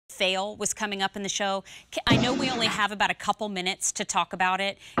fail was coming up in the show. I know we only have about a couple minutes to talk about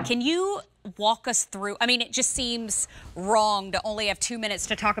it. Can you walk us through? I mean, it just seems wrong to only have 2 minutes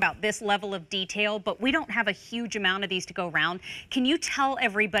to talk about this level of detail, but we don't have a huge amount of these to go around. Can you tell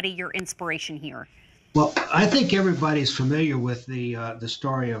everybody your inspiration here? Well, I think everybody's familiar with the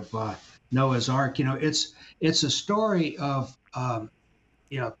story of Noah's Ark. You know, it's a story of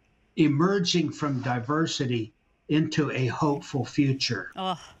emerging from diversity into a hopeful future.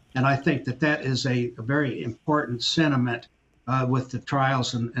 Oh. And I think that is a very important sentiment with the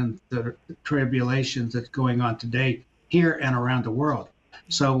trials and the tribulations that's going on today here and around the world.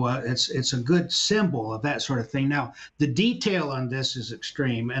 So it's a good symbol of that sort of thing. Now, the detail on this is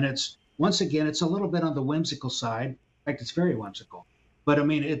extreme, and once again, it's a little bit on the whimsical side. In fact, it's very whimsical. But I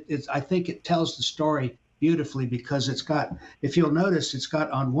mean, I think it tells the story beautifully because it's got, if you'll notice, it's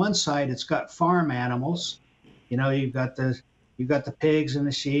got on one side, it's got farm animals. You know, you've got the pigs and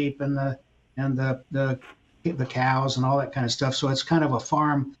the sheep and the cows and all that kind of stuff. So it's kind of a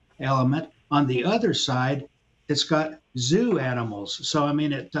farm element. On the other side, it's got zoo animals. So I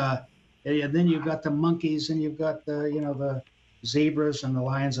mean, and then you've got the monkeys and you've got the zebras and the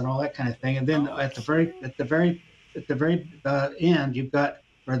lions and all that kind of thing. And then at the very end, you've got,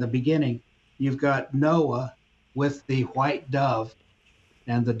 or the beginning, you've got Noah with the white dove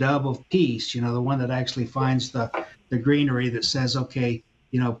and the dove of peace, you know, the one that actually finds the greenery that says, okay,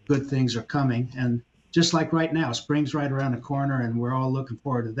 you know, good things are coming. And just like right now, spring's right around the corner and we're all looking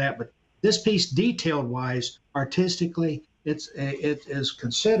forward to that. But this piece, detailed wise, artistically, it is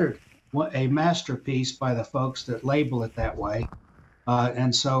considered a masterpiece by the folks that label it that way.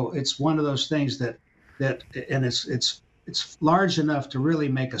 And so it's one of those things that and it's large enough to really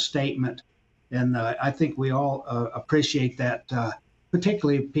make a statement. And I think we all appreciate that,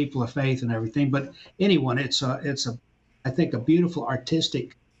 particularly people of faith and everything. But anyone, I think a beautiful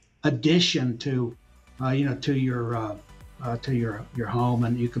artistic addition to to your home,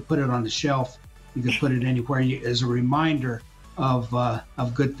 and you could put it on the shelf. You could put it anywhere as a reminder of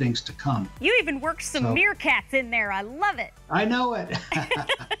good things to come. You even worked some meerkats in there. I love it. I know it.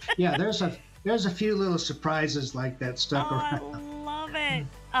 Yeah, there's a few little surprises like that stuck around. I love it.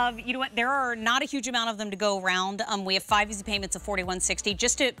 You know what? There are not a huge amount of them to go around. We have 5 easy payments of $41.60.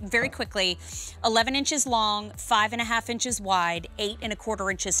 Just to very quickly, 11 inches long, 5.5 inches wide, 8.25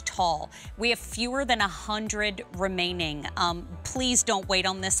 inches tall. We have fewer than 100 remaining. Please don't wait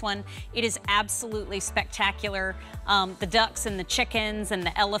on this one. It is absolutely spectacular. The ducks and the chickens and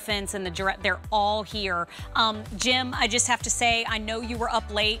the elephants and the giraffe, they're all here. Jim, I just have to say, I know you were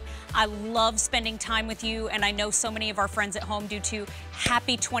up late. I love spending time with you, and I know so many of our friends at home do too.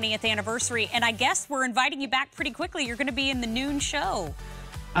 Happy 20th anniversary, and I guess we're inviting you back pretty quickly. You're going to be in the noon show.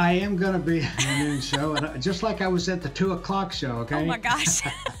 I am going to be in the noon show, and just like I was at the 2 o'clock show. Okay. Oh my gosh,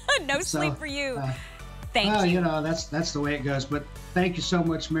 no sleep for you. Thank you. Well, you know, that's the way it goes. But thank you so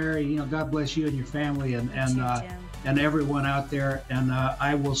much, Mary. You know, God bless you and your family, and everyone out there. And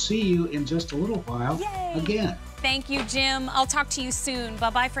I will see you in just a little while. Yay. Again. Thank you, Jim. I'll talk to you soon. Bye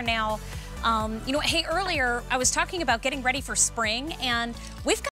bye for now. You know, hey, earlier I was talking about getting ready for spring, and we've got